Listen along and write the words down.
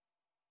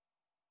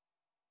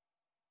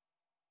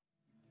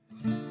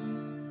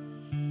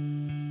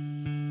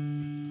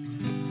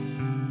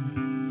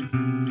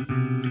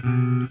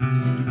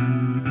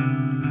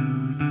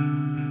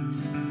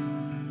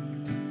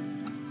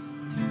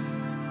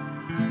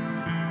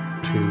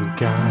Two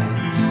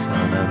guys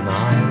on an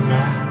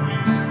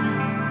island.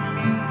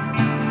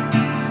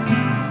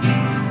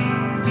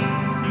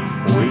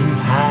 We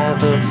have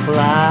a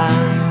plan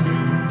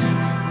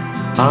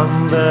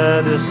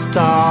under the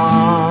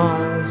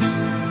stars.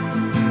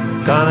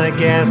 Gonna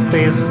get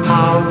this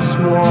house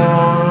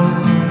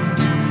warm.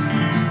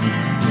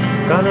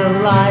 Gonna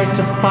light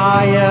a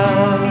fire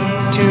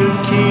to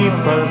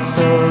keep us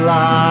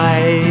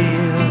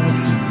alive.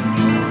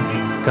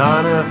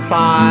 Gonna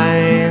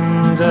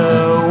find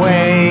a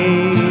way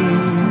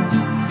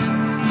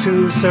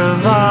to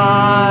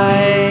survive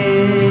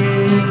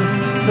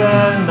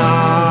the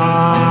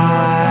night.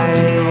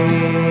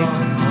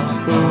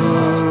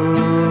 Ooh.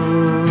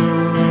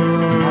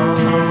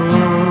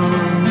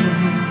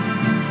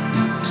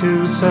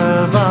 To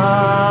survive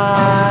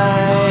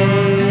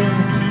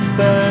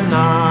the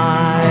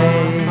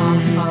night.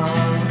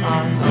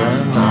 The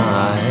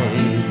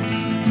night.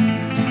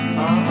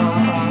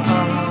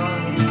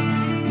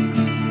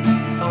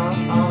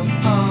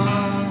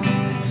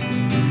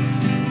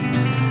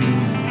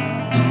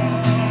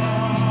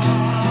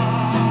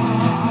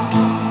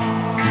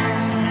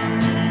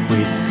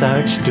 We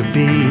searched the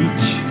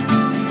beach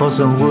for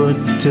some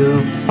wood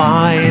to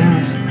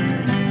find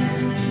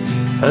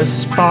a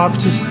spark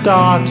to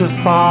start a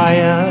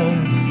fire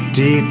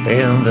deep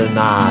in the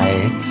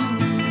night.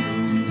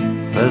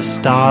 The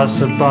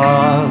stars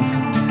above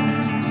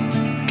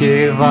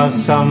give us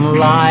some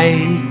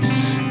light.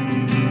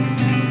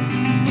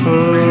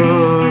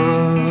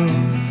 Ooh.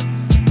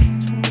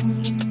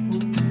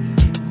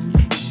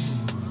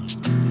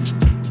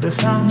 The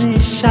sun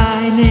is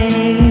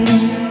shining.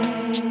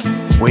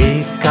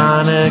 We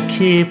gonna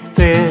keep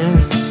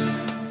this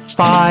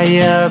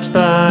fire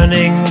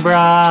burning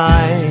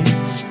bright.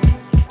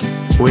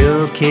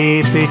 We'll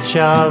keep each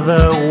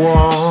other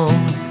warm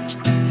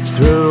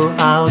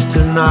throughout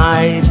the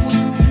night.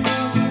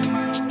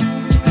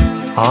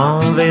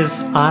 On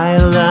this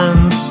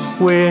island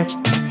we're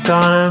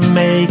gonna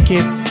make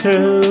it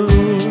through.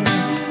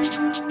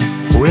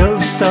 We'll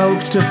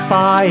stoke the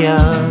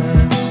fire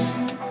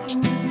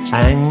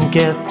and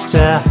get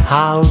the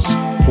house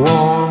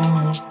warm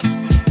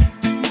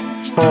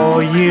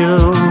for you.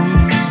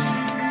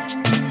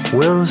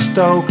 We'll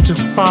stoke the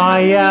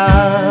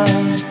fire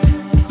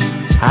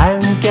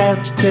and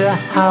get the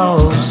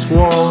house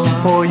warm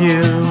for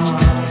you.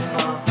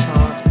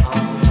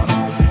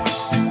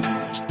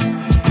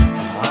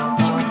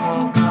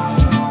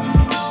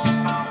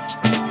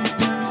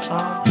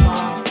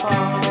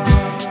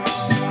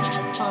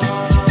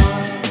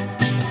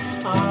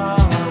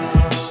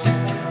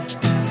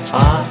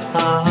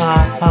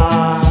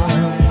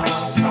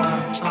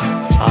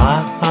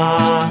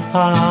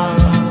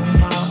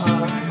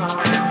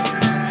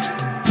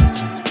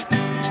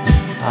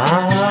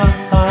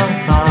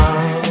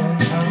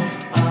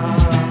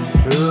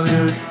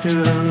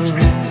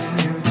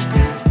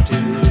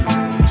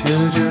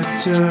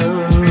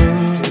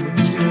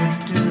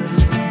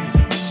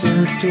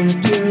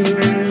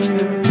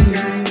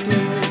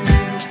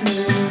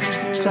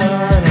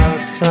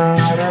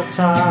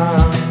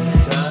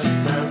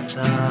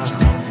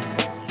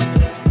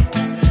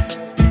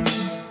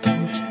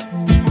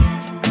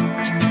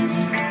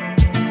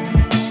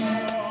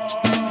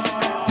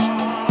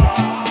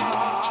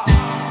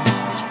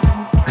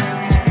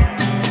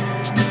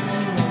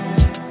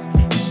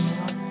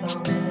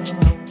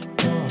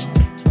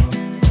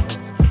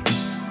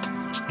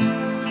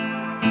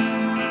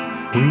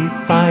 We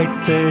fight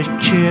the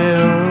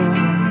chill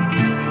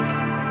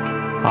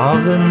of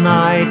the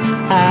night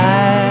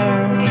air.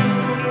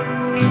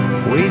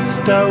 We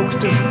stoke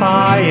the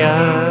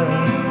fire,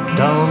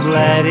 don't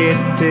let it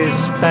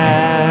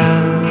despair.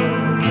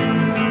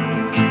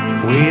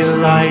 We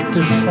light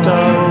the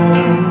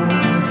stove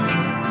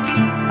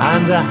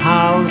and the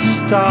house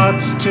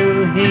starts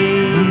to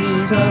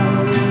heat.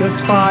 The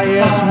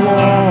fire's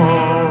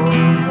warm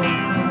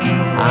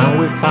and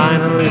we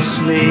finally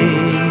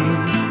sleep.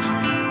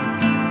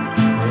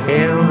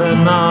 In the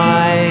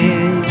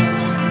night,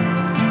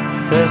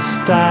 the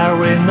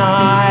starry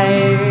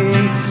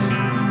night,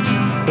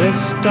 the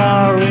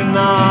starry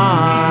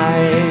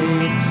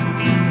night,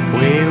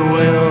 we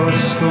will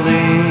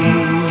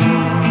sleep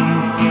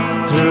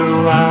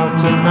throughout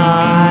the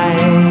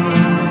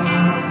night.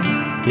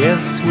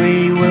 Yes,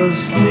 we will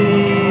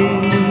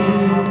sleep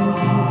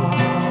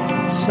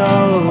so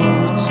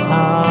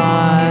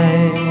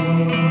tight.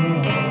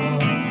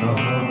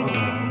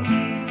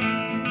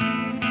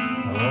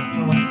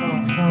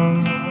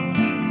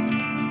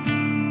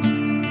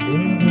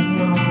 In the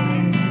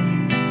night,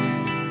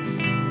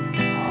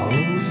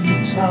 hold you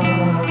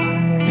tight.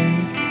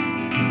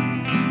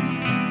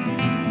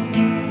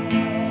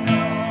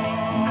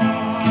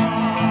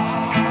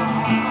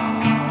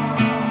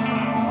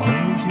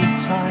 Hold you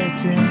tight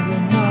in the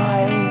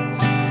night.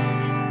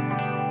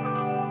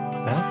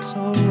 That's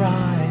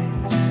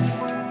alright.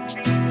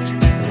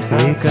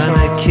 We're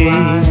gonna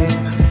keep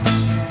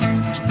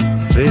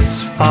this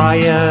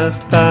fire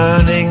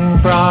burning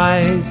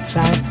bright.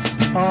 That's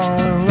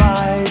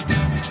alright.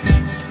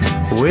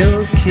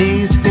 We'll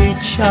keep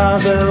each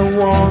other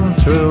warm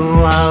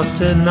throughout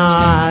the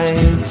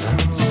night.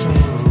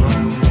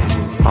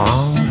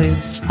 On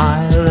this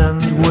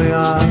island we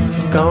are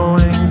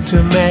going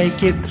to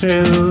make it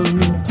through.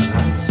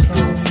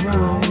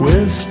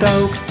 We'll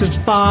stoke the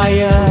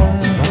fire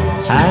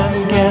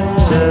and get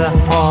the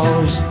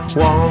house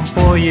warm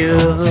for you.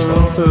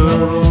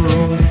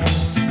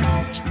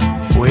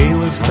 We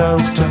will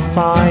stoke the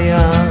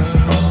fire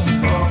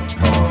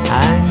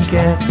and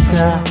get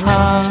the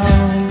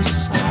house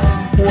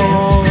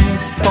warm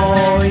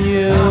for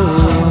you.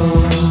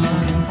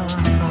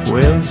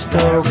 We'll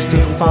stoke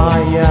the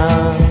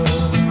fire.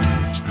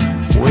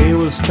 We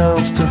will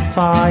stoke the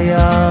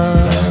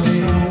fire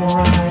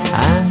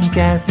and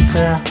get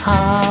the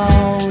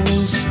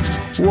house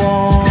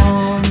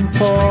warm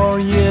for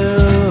you.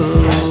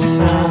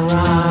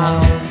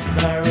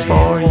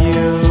 For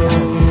you.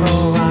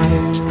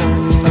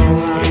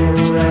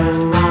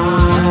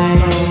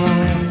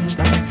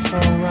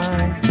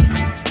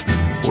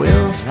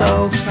 We'll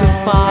stoke the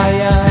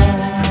fire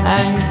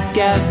and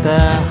get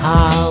the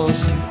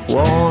house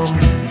warm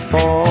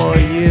for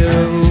you.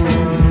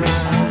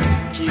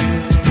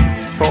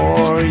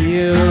 For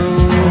you.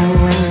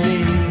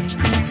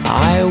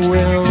 I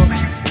will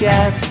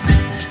get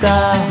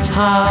the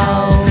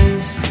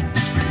house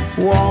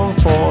warm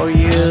for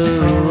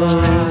you.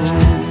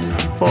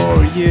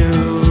 For you.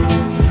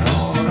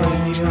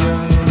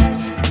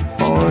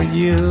 For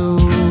you.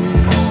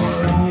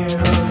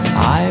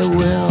 I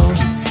will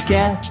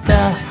get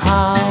the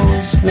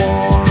house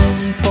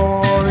warm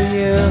for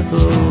you.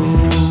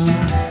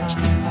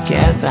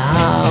 Get the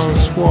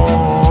house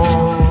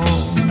warm.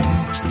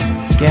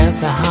 Get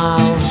the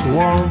house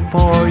warm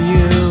for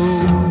you.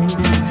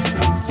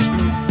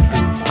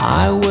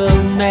 I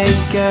will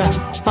make a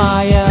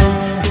fire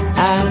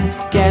and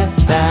get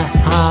the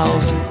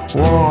house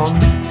warm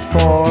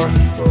for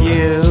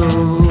you.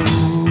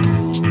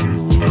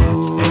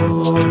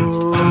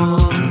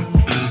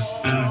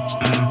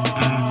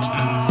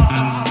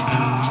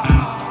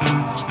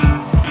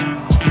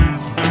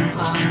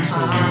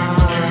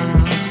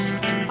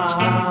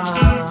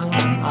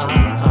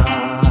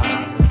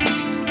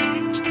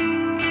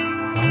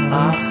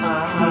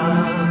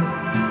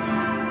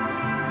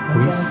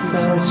 We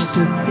searched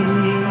the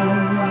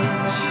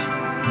beach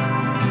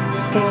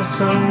for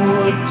some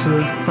wood to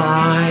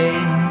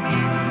find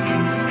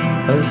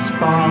a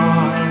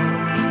spark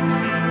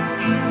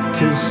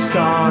to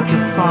start a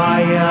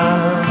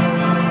fire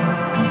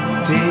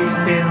deep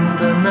in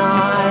the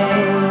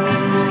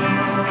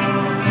night.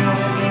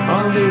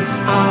 On this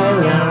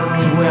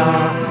island we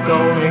are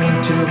going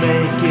to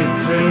make it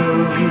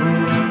through.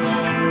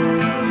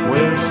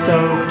 We'll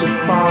stoke the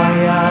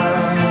fire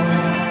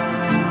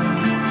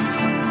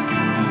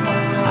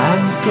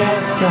and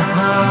get the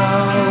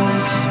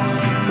house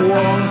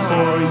warm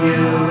for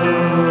you.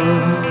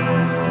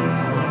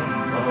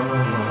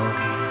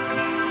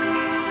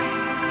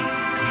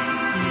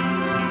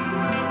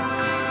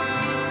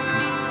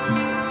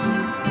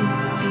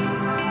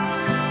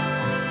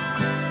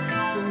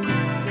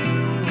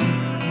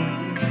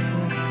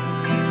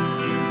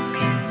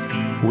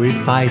 We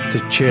fight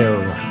the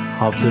chill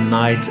of the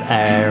night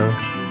air.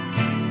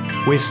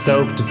 We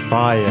stoke the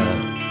fire,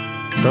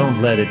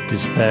 don't let it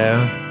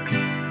despair.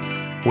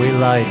 We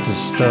light the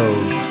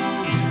stove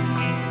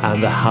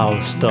and the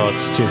house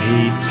starts to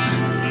heat.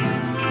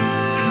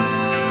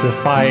 The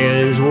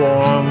fire is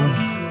warm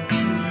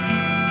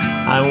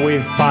and we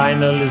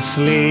finally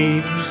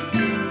sleep.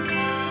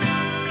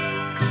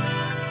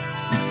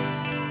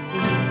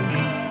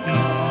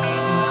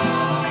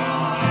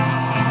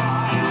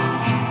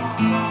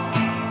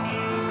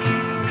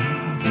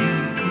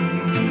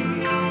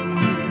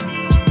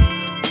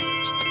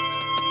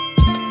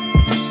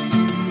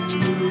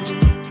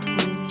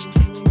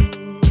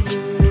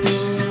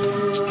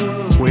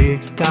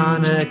 We're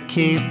gonna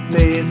keep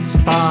this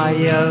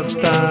fire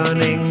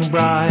burning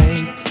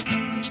bright.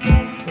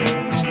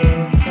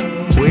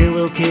 We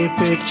will keep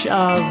each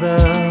other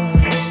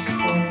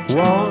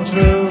warm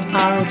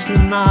throughout the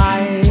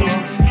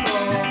night.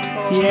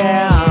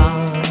 Yeah,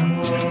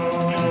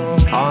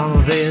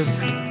 on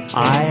this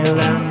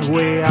island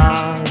we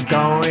are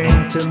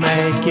going to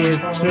make it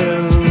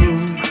through.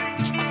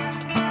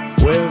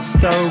 We'll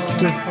stoke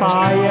the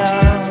fire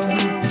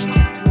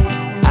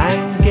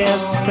and get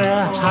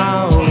the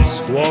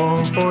house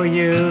warm for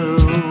you.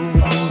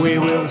 We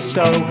will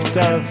stoke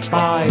the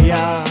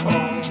fire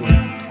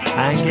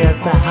and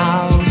get the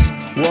house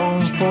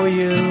warm for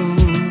you.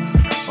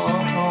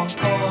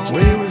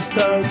 We will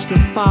stoke the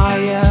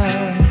fire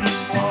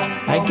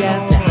and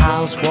get the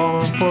house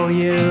warm for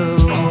you.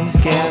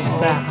 Get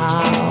the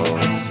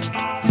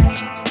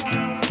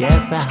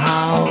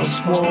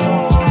house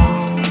warm.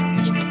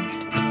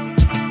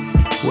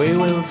 We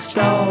will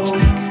stoke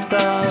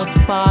the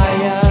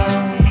fire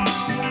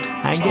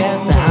and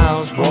get the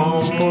house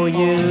warm for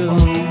you,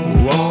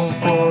 warm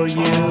for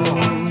you,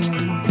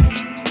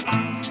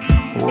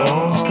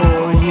 warm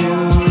for you.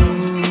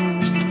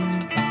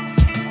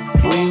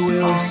 We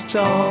will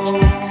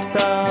stoke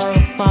the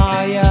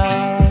fire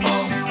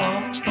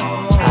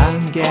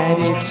and get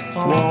it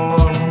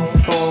warm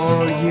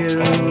for you,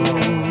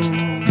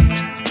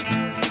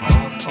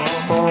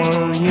 for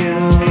you.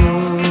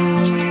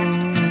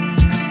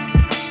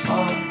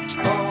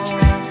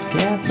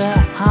 Get the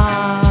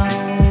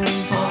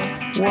house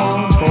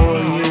warm for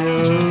you,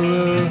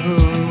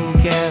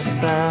 get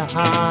the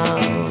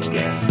house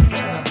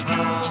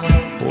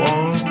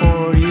warm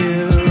for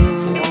you.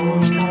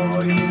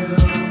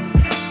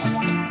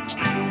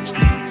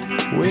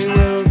 We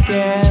will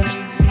get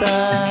the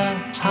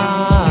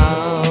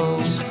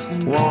house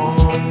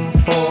warm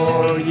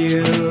for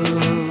you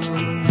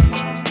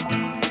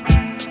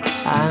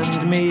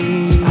and me.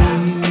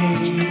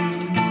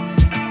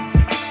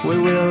 We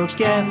will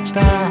get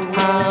the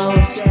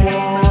house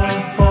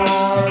warm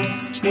for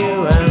you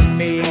and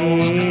me.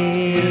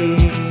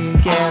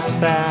 Get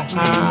the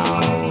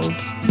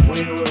house.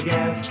 We will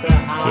get the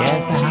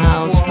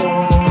house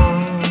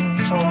warm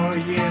for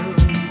you.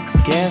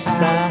 Get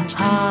the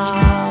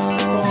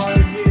house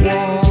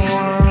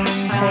warm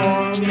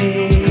for me.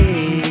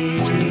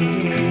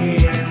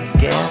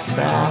 Get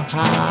the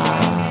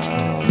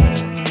house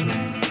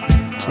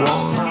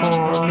warm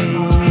for me.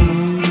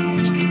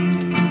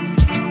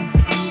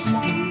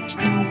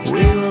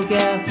 We will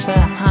get the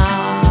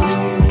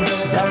house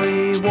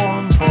very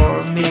warm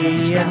for me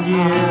and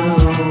you.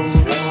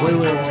 We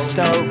will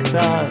stoke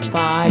the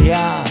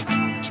fire.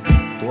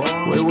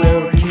 We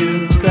will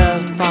keep the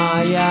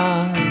fire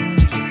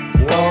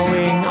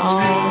going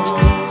on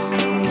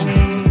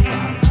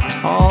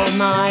all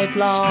night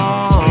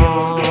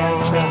long.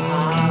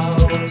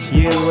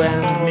 You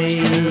and me,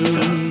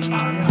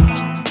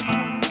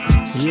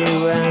 you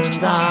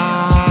and I.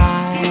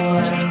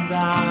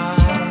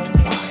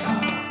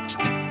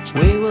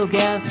 We will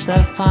get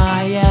the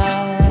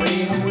fire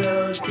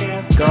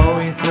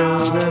going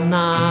through the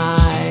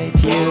night.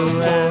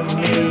 You and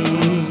me,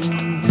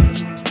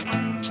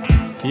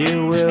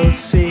 you will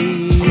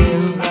see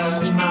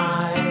the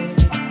night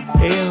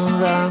in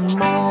the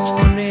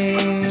morning.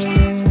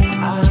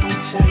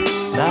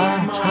 The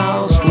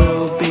house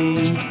will be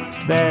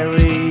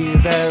very,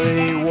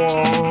 very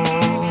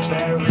warm.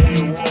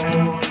 Very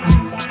warm.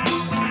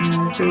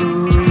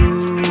 Ooh,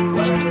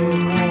 very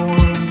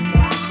warm.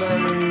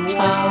 Very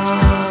warm.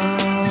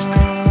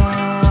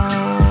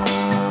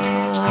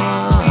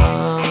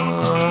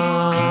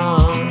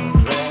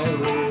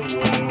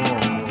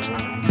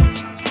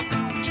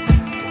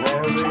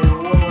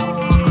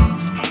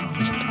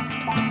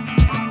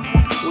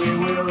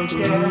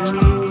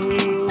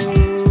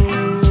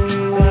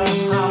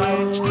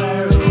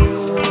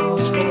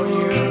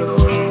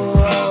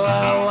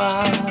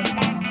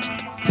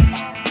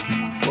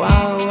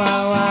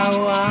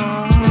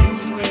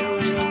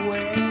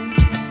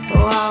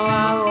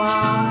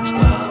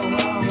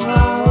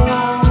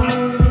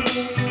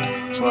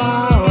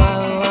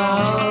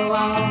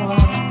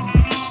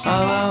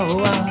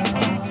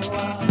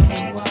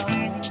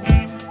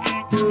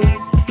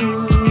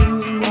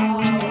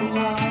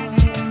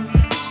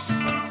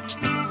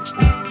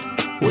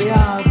 We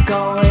are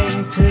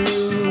going to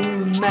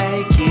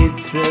make it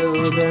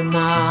through the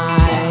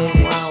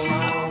night.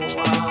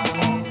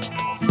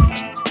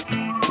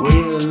 We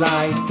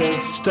light the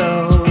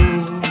stove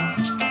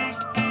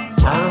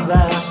and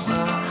the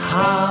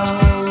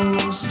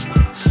house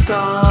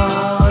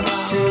starts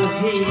to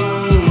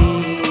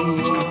heat.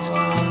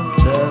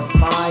 The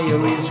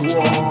fire is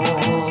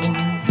warm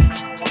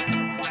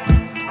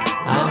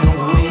and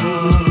we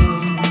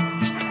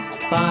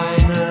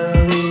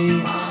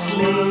finally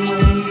sleep.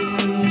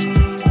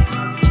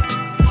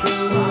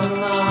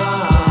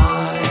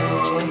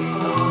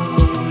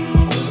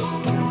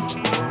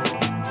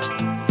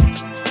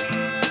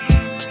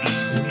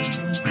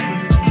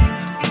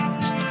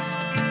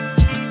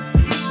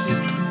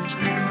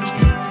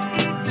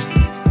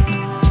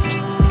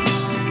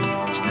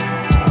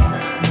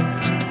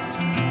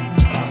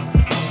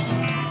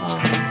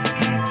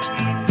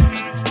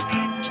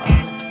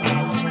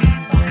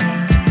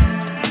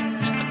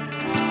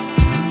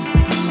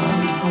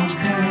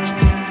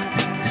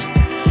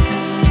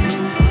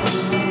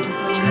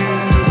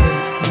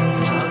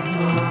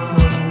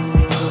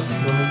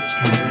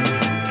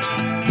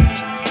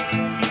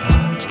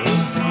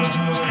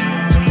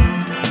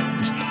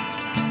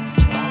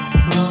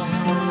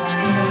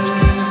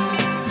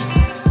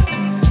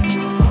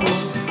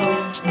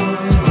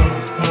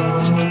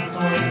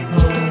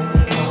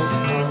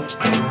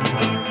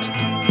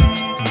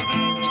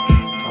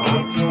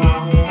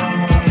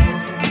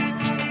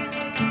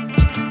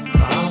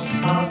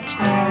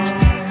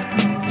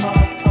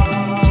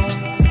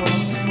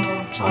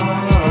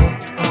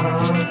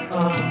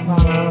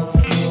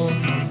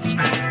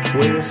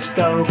 We'll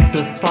stoke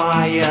the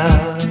fire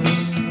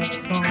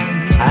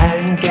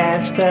and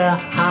get the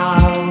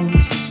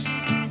house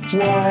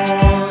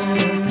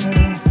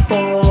warm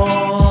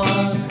for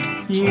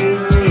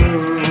you.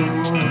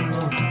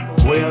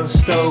 We'll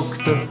stoke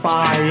the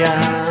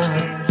fire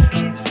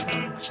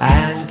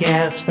and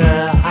get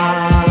the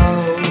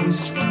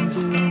house.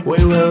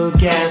 We will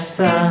get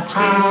the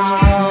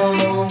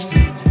house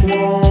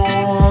warm.